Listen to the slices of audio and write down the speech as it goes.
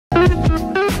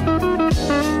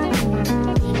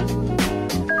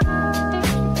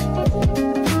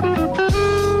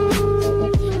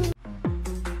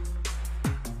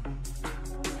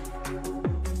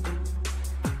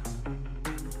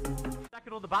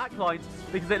back lines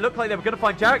because it looked like they were going to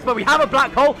find Jarex, but we have a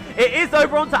black hole. It is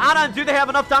over onto Ana, and do they have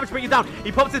enough damage to bring it down?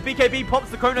 He pops his BKB,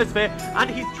 pops the Chronosphere, and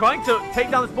he's trying to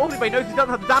take down the spawn, but he knows he doesn't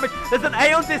have the damage. There's an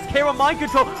Aeon Disc here on mind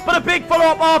control, but a big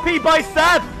follow-up RP by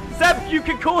Seb. Seb, you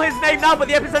can call his name now, but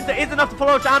the epicenter is enough to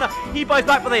follow Ana. He buys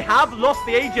back, but they have lost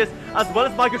the Aegis as well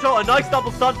as mind control. A nice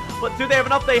double stun, but do they have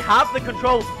enough? They have the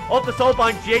control of the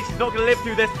Soulbind. GH is not going to live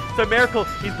through this, so Miracle,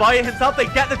 he's buying himself. They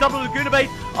get the double Laguna base.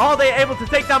 Are they able to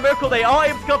take down Miracle? They are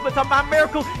able to cover some man.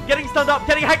 Miracle getting stunned up,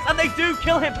 getting hexed, and they do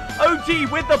kill him.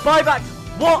 OG with the buybacks.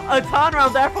 What a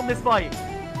turnaround there from this fight.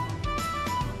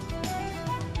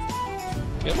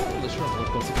 Yeah, let's run. Let's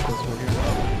go take a close one here.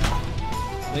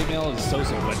 Late mail is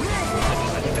so-so, but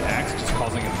I think the axe is just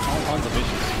causing tons of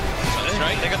issues. That's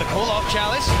right, they got the call off.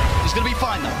 Chalice is going to be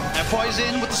fine though. FY is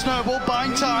in with the snowball,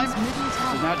 buying time.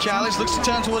 So now Chalice looks to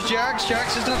turn towards Jarex.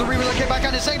 Jarex is going to relocate back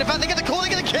out in a second. In fact, they get the call, they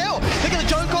get the kill. They get the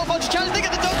dunk off onto Chalice, they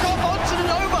get the dunk off onto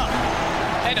the Nova.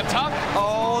 Head up top.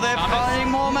 Oh, they're finding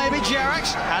more maybe.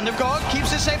 Jarex, Hand of God,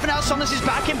 keeps it safe for now. Somnus is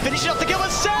back in, finishes off the kill,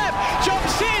 but Seb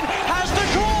jumps in, has the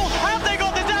call. Have they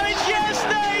got the damage? Yes,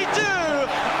 they do.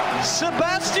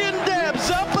 Sebastian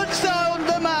Debs up and down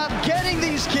the map, getting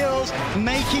these kills,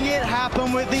 making it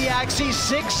happen with the Axie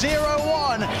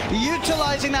 601,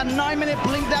 utilizing that 9-minute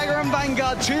Blink Dagger and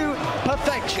Vanguard to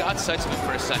perfection. God sights him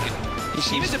for a second.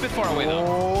 He was a bit far away though.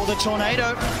 Oh, the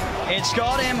tornado. It's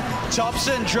got him.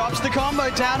 Thompson drops the combo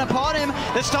down upon him.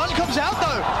 The stun comes out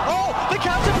though. Oh, the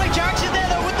counterplay. Jarex is there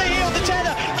though with the heal, the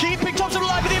tether. Keeping Thompson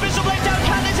alive with the Abyssal Blade down.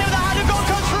 Can they see the Hand of God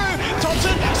comes through?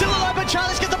 Thompson still alive, but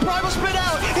Chalice gets the primal split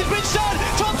out. He's been stunned.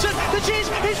 Thompson, the cheese,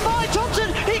 he's fine.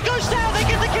 Thompson, he goes down. They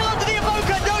get the kill onto the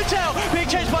Evoker. No tail. Being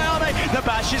chased by Arme. The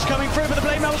bash is coming through, but the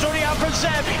blade mail was already out from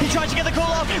Seb. He tries to get the call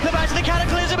off. The bash of the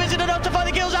Cataclysm isn't enough to find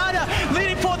the kills. Ana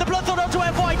leading forward. The Bloodthorn onto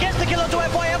FY. Gets the kill onto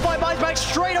FY. FY buys back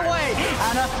straight away.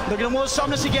 Ana looking towards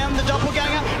Somnus again. The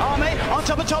doppelganger. Arme on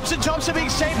top of Thompson. Thompson being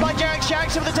saved by Jarex.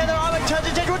 Jarex with the tether. Arme turns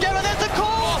into Tendril Demo. There's the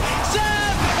call.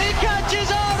 Seb, he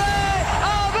catches Arme.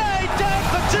 Arme dead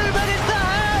for 2 minutes. The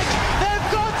hex. They've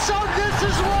got Somnus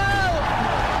as well.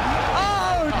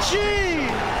 Oh, gee.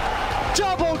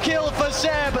 Double kill for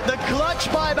Seb. The clutch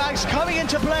buybacks coming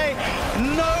into play.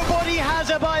 Nobody has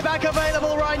a buyback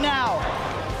available right now.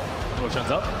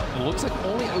 Turns up. It looks like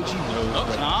only OG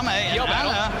knows. Arme and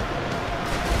Ana.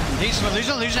 He's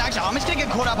losing action. Arme's going to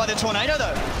get caught out by the tornado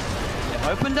though.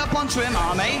 Opened up onto him.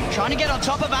 Arme trying to get on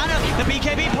top of Ana. The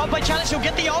BKB popped by Chalice. He'll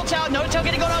get the ult out. No tail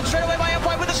getting gone out straight away by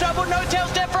FY with the snowball. No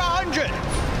tail's dead for 100.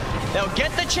 They'll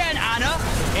get the Chen. Ana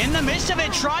in the midst of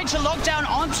it trying to lock down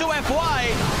onto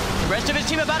FY. The rest of his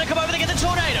team about to come over to get the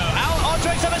tornado. Out onto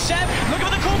X over Seb. Looking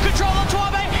for the cool control onto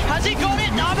Arme. Has he got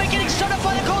it? Arme getting stunned up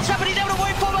by the cold trap, but he's able to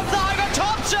wait for him. The high ground.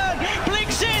 Thompson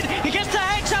blinks in. He gets the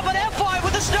hex out, but FY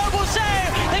with the snowball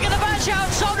save. They get the bash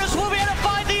out. Somnus will be able to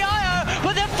find the IO,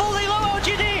 but they're fully low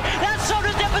LGD. That's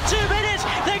Somnus dead for 2 minutes.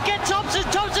 They get Thompson.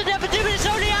 Thompson dead for 2 minutes.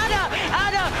 Only Ana.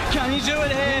 Ana, can he do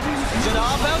it here? Is it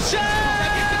half out? Save!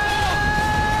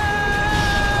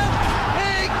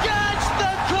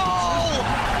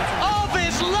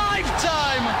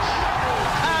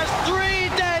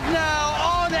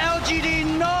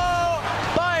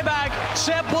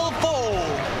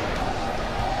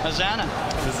 Ana.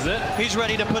 This is it. He's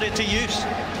ready to put it to use.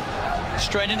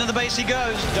 Straight into the base he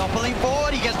goes. Doppling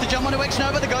forward. He gets the jump onto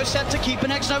X-Nova. The ghost set to keep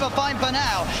an X-Nova fine for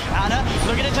now. Ana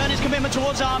looking to turn his commitment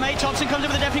towards Arme. Thompson comes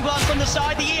in with a deafening blast from the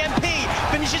side. The EMP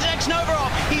finishes X-Nova off.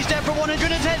 He's dead for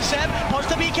 110. Seb pops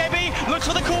the BKB. Looks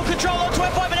for the cool control onto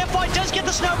FY, but FY does get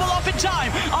the snowball off in time.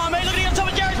 Arme looking on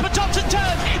top of Jarex, but Thompson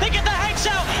turns. They get the hex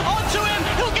out onto him.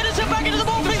 He'll get himself back into the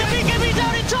ball. The BKB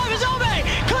down in time as Arme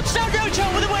cuts down no-tail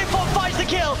with a waveform. Finds the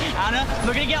kill. Ana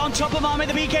looking to get on top of Arme.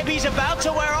 The BKB's about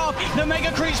to wear off. The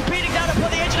Mega Creep speeding down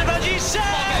upon the edge of the LG. Seb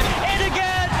in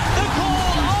again. The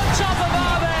call on top of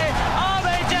Arme.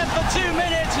 Arme dead for 2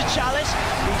 minutes. Chalice,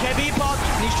 BKB pop,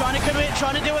 and he's trying to commit,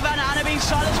 trying to deal with Ana being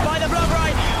silenced by the blood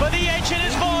right, but the ancient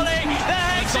is falling. The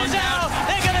hex is out.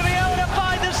 They're going to be able to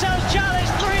find themselves.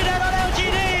 Chalice 3 dead on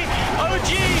LGD.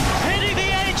 OG hitting the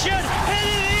ancient,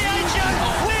 hitting the ancient.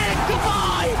 Win,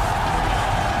 goodbye.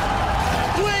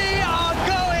 We are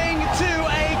going to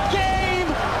a game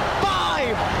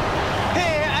 5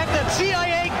 here at the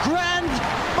CIA Grand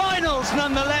Finals,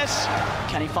 nonetheless.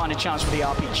 Can he find a chance for the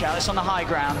RP? Chalice on the high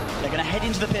ground. They're going to head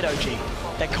into the pit, OG.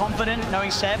 They're confident, knowing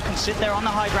Seb can sit there on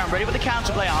the high ground, ready with the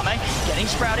counterplay. Arme getting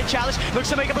sprouted. Chalice looks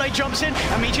to make a play, jumps in,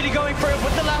 immediately going for it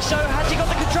with the lasso. Has he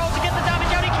got the control to get the damage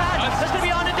out? He can. That's going to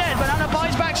be Ana dead, but Ana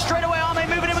buys back straight away. Arme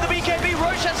moving in with the BKB.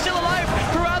 Roshan's still alive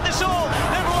throughout this all.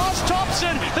 They've lost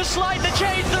Thompson. The slide, the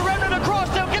change, the remnant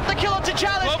across. They'll get the kill onto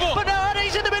Chalice, but now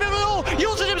Ana's in the middle of it all.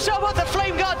 Uses himself up the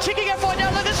flame guard.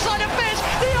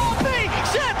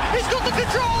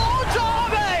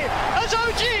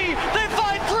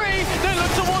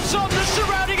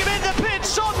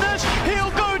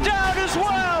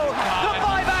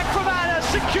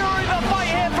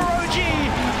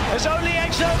 There's only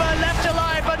Exova left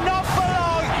alive, but not for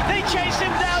long. They chase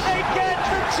him down. They get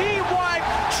the team wipe.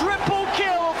 Triple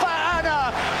kill for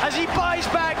Ana as he buys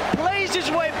back, plays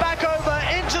his way back over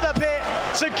into the pit,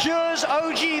 secures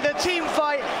OG the team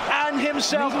fight and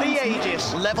himself the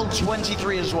Aegis. Level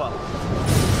 23 as well.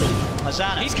 As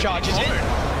Ana charges in.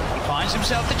 Finds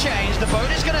himself the change. The boat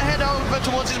is going to head over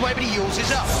towards his way, but he uses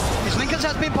up. His Linkers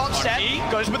has been popped. Step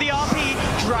goes with the RP,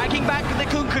 dragging back the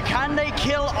Kunkka. Can they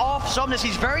kill off Somnus?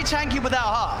 He's very tanky without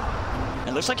heart.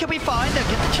 It looks like he'll be fine. They'll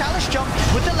get the chalice jump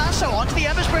with the lasso onto the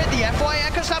Ember Spirit, the FY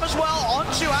Echo Slam as well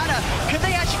onto Ana. Can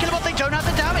they actually kill him off? They don't have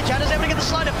the damage. Ana's able to get the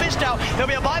Slider Fist out. There'll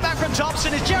be a buyback from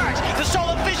Thompson as Jarax, the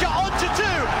Solar Fissure onto 2,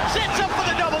 sets up for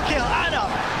the double kill. Ana,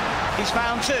 he's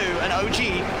found 2, and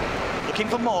OG looking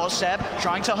for more. Seb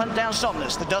trying to hunt down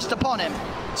Somnus. The dust upon him.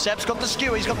 Seb's got the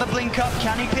skewer. He's got the blink up.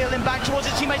 Can he peel him back towards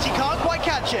his teammates? He can't quite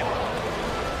catch him.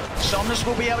 Somnus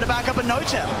will be able to back up a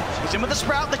no-tell. He's in with the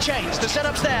Sprout, the chains. The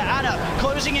setup's there. Ana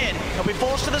closing in. He'll be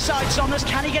forced to the side. Somnus,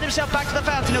 can he get himself back to the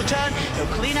fountain? He'll turn.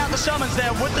 He'll clean out the summons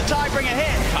there with the Tidebringer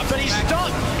hit. But he's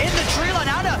stuck in the tree line.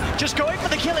 Ana just going for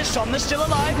the kill. Is Somnus still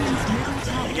alive?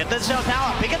 They get themselves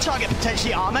now a bigger target,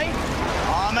 potentially Arme.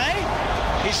 Arme,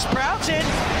 he's sprouted.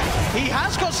 He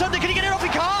has got something. Can he get it off? He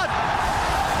can't.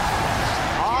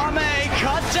 Arme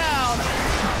cut down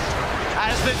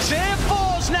as the tier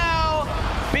 4's now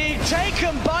being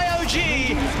taken by OG.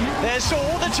 There's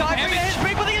all the time. His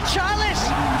big with the chalice.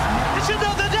 It's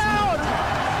another down.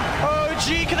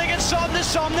 OG, can they get Somnus?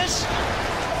 Somnus.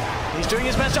 He's doing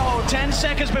his best to hold 10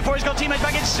 seconds before he's got teammates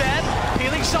back in. Seb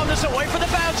peeling Somnus away from the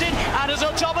fountain. Ana's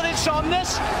on top of it.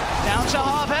 Somnus down to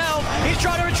half health. He's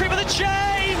trying to retrieve with the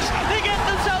chains. They get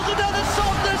themselves another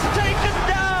Somnus taken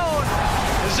down.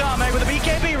 Zame with a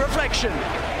BKB reflection.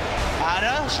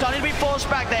 Ana starting to be forced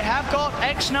back. They have got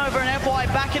X-Nova and FY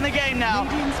back in the game now.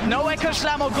 No Echo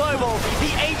Slam or Global.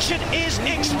 The Ancient is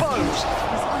exposed.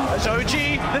 As OG,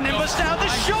 the Nimbus down.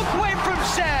 The shockwave from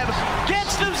Seb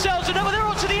gets themselves another. They're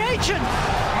on to the Ancient.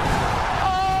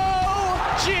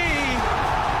 OG.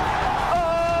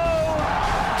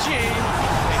 OG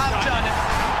have done it.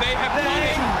 They have done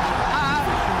it. Have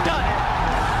done it.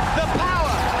 The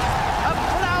power of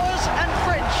flowers and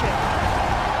friendship.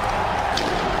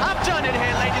 I've done it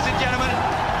here, ladies and gentlemen.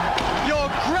 Your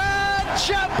grand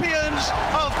champions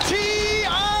of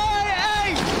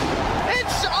TIA.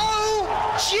 It's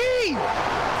OG.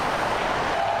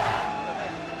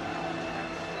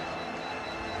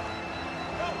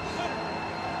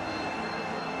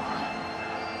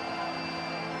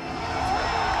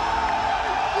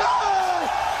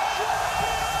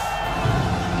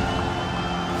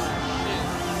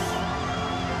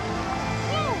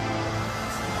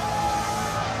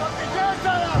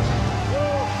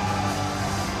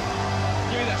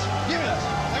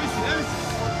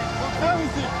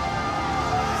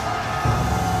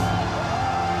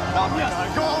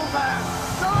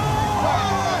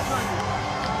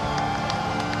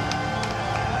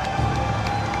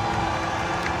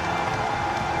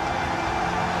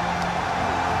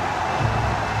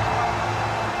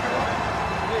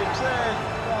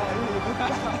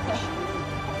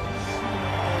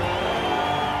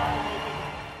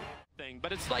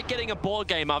 But it's like getting a board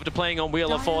game after playing on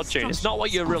Wheel of Fortune. It's not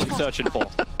what you're really searching for.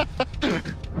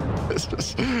 That's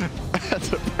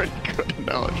a pretty good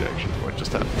analogy, actually, what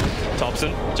just happened.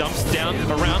 Thompson jumps down,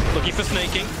 around, looking for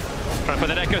snaking. Trying to put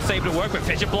that Echo Save to work, but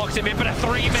Fisher blocks him in, but a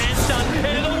 3-man stun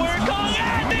into the Wukong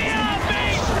and the RP!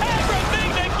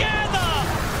 Everything together!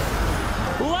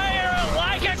 Layer it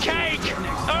like a cake!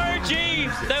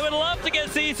 OG, they would love to get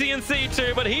CC and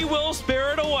C2, but he will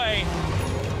spirit away.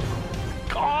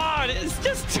 God, it's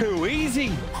just too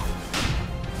easy.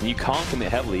 You can't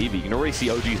commit heavily either. You can already see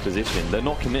OG's position. They're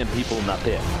not committing people in that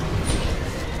pit.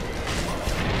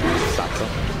 Stacks up.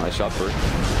 Nice shot through.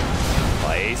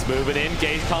 Ace moving in.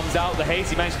 Gage comes out. The haste.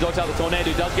 He managed to dodge out the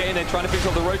tornado. Does get in there trying to finish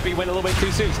off the road, but he went a little bit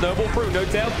too soon. Snowball through. No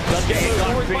tail. Does get in.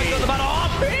 Always fights on the battle.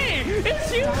 RP! It's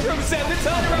huge from Seb. They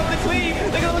turn around with the cleave.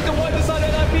 They're going to look to wipe the side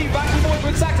of NIP. Back and forth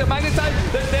with Saxon. Magnetize.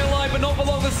 They're alive, but not for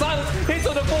long. The silence hits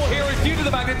on the 4 heroes due to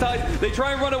the Magnetize. They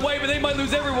try and run away, but they might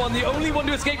lose everyone. The only one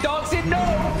to escape Darkseid. No!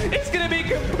 It's going to be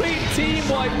a complete team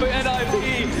wipe for NIP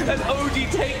as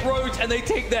OG take Roach and they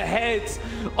take the heads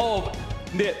of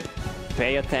Nip.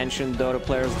 Pay attention, Dota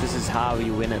players, this is how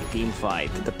you win a team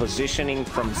fight. The positioning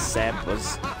from Seb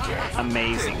was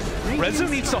amazing. Rezo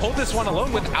needs to hold this one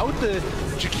alone without the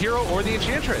Jakiro or the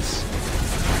Enchantress.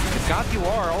 They've got the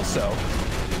UR also.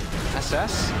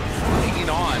 SS hanging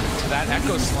on to that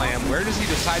Echo Slam. Where does he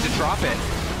decide to drop it?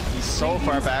 He's so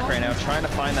far back right now, trying to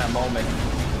find that moment.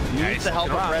 Needs the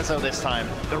help of Rezo this time.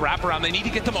 The wraparound, they need to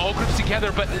get them all grouped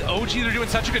together, but OG, they're doing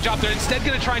such a good job. They're instead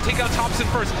going to try and take out Thompson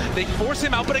first. They force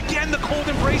him out, but again, the cold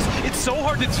embrace, it's so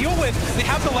hard to deal with. They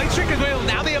have the light streak as well.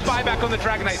 Now they have buyback on the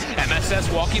Dragon Knight.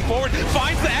 MSS walking forward,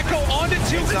 finds the Echo onto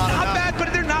 2. It's not bad,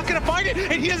 but they're not going to find it,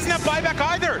 and he doesn't have buyback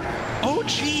either.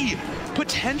 OG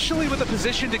potentially with a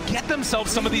position to get themselves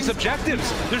some of these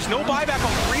objectives. There's no buyback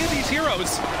on 3 of these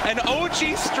heroes, and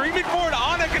OG streaming forward.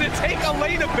 Ana gonna take a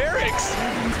lane of barracks.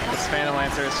 This Phantom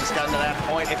Lancer has just gotten to that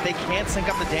point. If they can't sync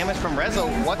up the damage from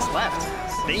Rezo, what's left?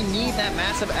 They need that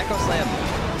massive Echo Slam.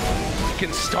 You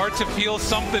can start to feel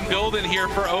something building here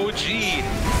for OG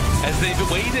as they've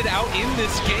waited out in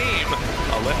this game.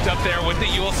 A lift up there with the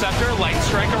Yule Scepter, Light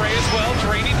Strike Array as well,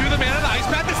 draining through the man of the Ice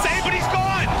Path to save, but he's gone!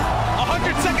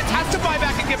 100 seconds, has to buy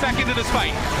back and get back into this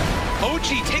fight.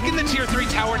 OG taking the tier 3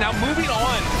 tower, now moving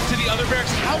on to the other barracks.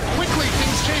 How quickly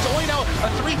things change, only now a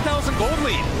 3,000 gold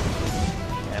lead.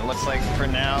 It looks like for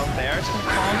now, they are just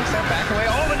calling Seth back away.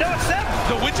 Oh, but no, it's Seth!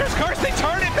 The Winter's Curse, they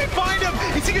turn it, they find him!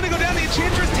 Is he gonna go down? The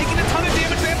Enchantress taking a ton of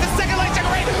damage. They have the second Light Check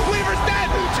Array. Weaver's dead!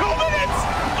 2 minutes!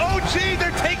 OG,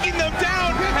 they're taking them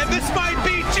down, and this might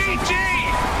be GG!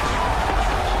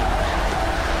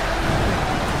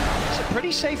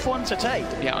 Pretty safe one to take.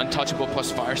 Yeah, untouchable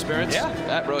plus fire spirits. Yeah.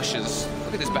 That rush is,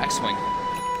 look at this backswing.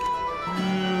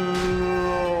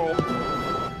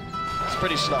 It's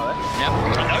pretty slow, eh? Yep.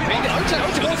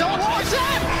 What's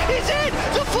that? He's in!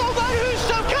 The full man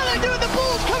Husto, can they do it? The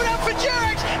ball's coming out for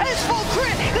Jerax. S4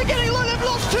 crit. They're getting low. They've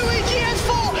lost 2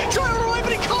 EGS4. Trying to run away,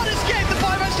 but he can't escape. The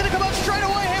buyback's going to come up straight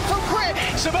away here from crit.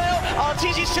 Samuel,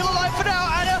 RTZ's still alive for now.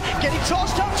 Anna getting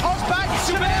tossed up, tossed back.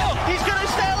 Samuel, he's going to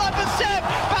stay alive for Seb.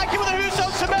 Back in with a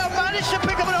Husto. Samuel managed to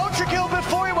pick up an ultra kill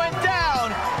before he went down.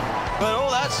 But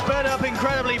all that sped up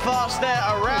incredibly fast there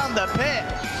around the pit.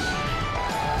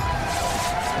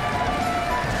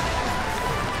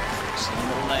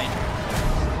 Middle lane.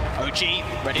 OG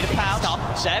ready to pounce.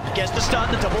 Zeb gets the stun,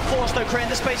 the double force though, creating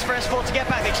the space for S4 to get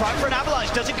back. They try for an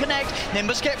avalanche, doesn't connect.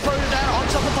 Nimbus get frozen down on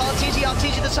top of RTZ.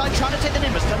 RTZ the side trying to take the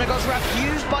Nimbus. Thunder goes wrap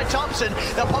used by Thompson.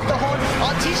 They'll pop the horn.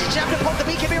 RTZ jam to pop the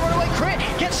BKB runaway. Crit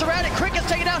gets surrounded. Crit gets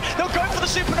taken down. They'll go for the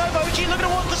Supernova. OG looking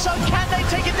towards the sun. Can they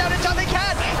take it down in time? They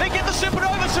can. They get the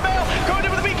Supernova. Samael going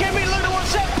in with the BKB. Looking towards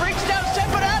Seb. Brings down Seb,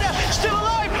 but Anna still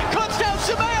alive. Cuts down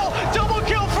Samael. Double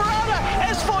kill for Anna.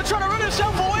 S4 trying to run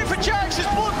himself away from Jax. His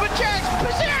board, but Jax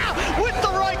with the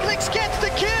right clicks gets the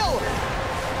kill.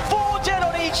 4 dead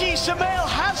on EG. Samael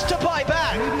has to buy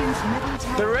back.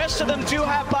 The rest of them do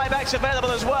have buybacks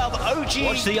available as well, but OG...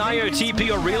 Watch the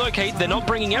IOTP or relocate. They're not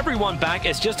bringing everyone back.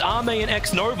 It's just Arme and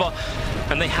X-Nova.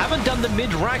 And they haven't done the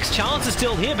mid-racks. Chance is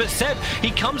still here, but Seb,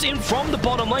 he comes in from the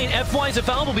bottom lane. FY is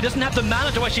available, but he doesn't have the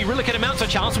mana to actually relocate him out, so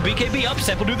Chance will BKB up.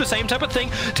 Seb will do the same type of thing,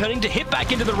 turning to hit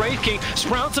back into the Wraith King.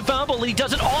 Sprout's available, he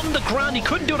does it on the ground. He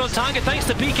couldn't do it on target thanks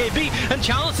to BKB, and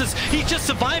Chance is, he's just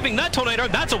surviving that tornado.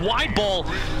 That's a wide ball.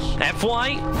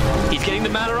 FY, he's getting the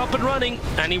mana up and running,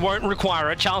 and he won't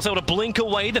require it. Chance able to blink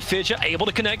away the Fissure, able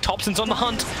to connect. Thompson's on the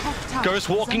hunt. Ghost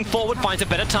walking forward, finds a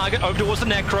better target over towards the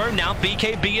Necro. Now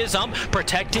BKB is up,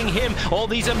 protecting him. All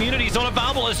these immunities not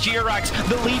available as Jirax,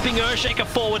 the leaping Earthshaker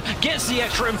forward, gets the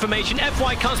extra information.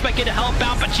 FY comes back in to help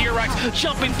out, but Jirax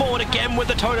jumping forward again with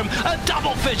the totem. A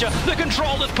double Fissure. The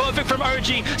control is perfect from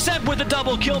OG. Seb with the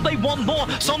double kill. They want more.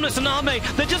 Somnus and Arme,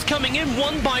 they're just coming in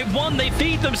one by one. They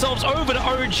feed themselves over to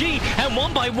OG, and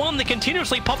one by one they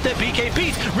continuously pop their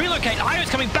BKBs. Relocate. Io's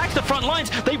coming back to the front lines.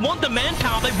 They want the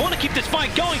manpower. They want to keep this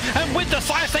fight going, and with the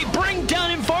Silas, they bring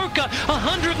down Invoker.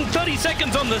 130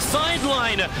 seconds on the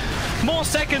sideline. More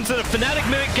seconds than a Fnatic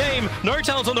minute game.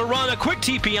 No-Tails on the run. A quick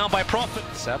TP out by Prophet.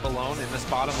 Seb alone in this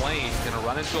bottom lane. Gonna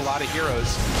run into a lot of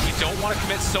heroes. You don't want to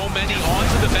commit so many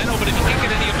onto the Venom, but if you can't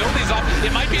get any abilities off,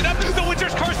 it might be enough. The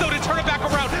Winter's Curse, though, to turn it back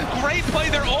around. Great play.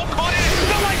 They're all caught in it.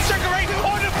 The Light Strike Array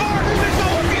on the far. There's no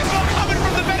Orpheus coming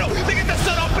from the Venom. They get the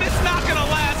stun off, but it's not gonna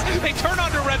last. They turn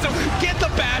onto Rezo, get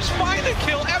the bash, find the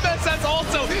kill. MSS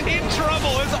also in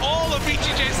trouble as all of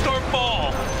BGJ Storm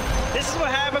fall. This is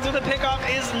what happens when the pickoff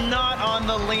is not on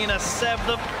the Lina. Seb,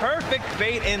 the perfect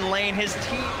bait in lane. His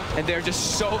team... And they're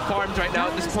just so farmed right now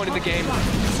at this point in the game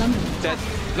that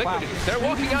Liquid, they're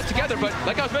walking out together, but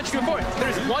like I was mentioning before,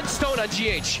 there's one stone on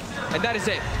GH, and that is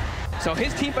it. So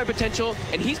his team fight potential,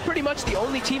 and he's pretty much the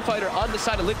only team fighter on the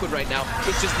side of Liquid right now.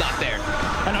 It's just not there.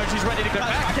 And OG's ready to go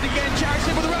back. And again,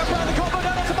 Jackson with a wrap around the combo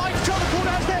down onto Mind Control. The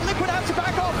cooldown's there. Liquid has to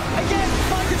back off. Again,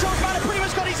 Mind Control's mana pretty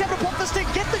much got. He's able to pop the stick,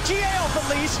 get the GA off at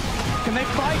least. Can they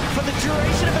fight for the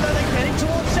duration of it? Are they getting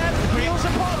towards Seb? Heals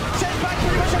a pop. Sends back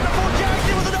pretty much up to full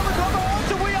Jackson with another combo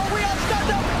onto We Are stand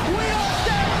up. We Are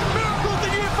dead. Miracles, the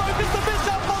new focus, the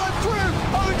missile followed through.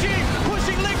 OG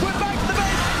pushing Liquid back to the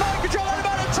base.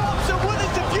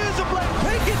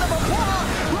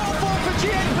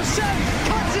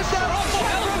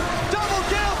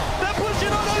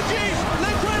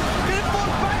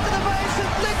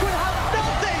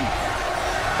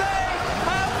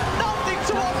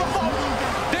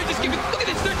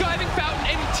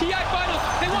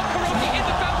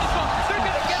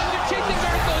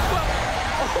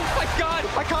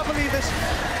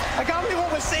 I can't believe what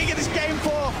we're seeing in this game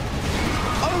 4.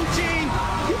 OG,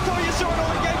 you thought you saw it all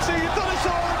in game 2, you thought you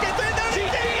saw it all in game 3, and there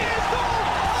it is!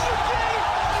 OG,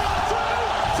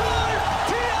 2-2,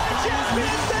 TI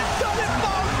champions, they've done it,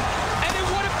 folks! And in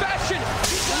what a fashion!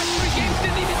 These last 3 games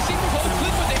didn't even seem close,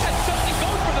 but they had something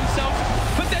going for themselves,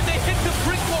 but then they hit the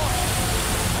brick wall.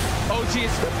 OG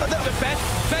is the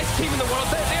best team in the world.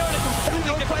 They are on a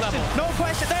completely different level. No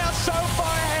question, they are so far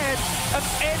ahead of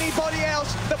anybody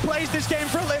else that plays this game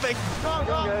for a living. Come on,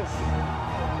 guys.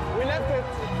 We left it.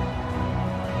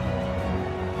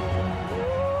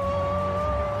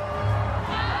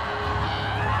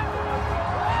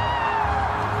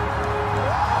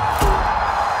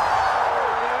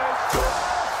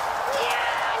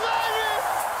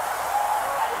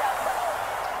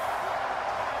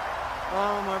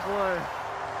 Oh my boy,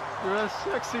 you're a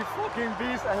sexy fucking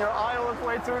beast and your eye looks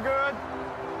way too good.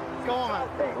 Come on,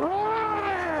 man.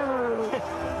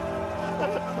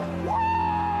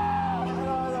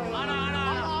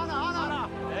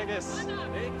 Vegas.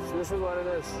 This is what it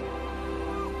is.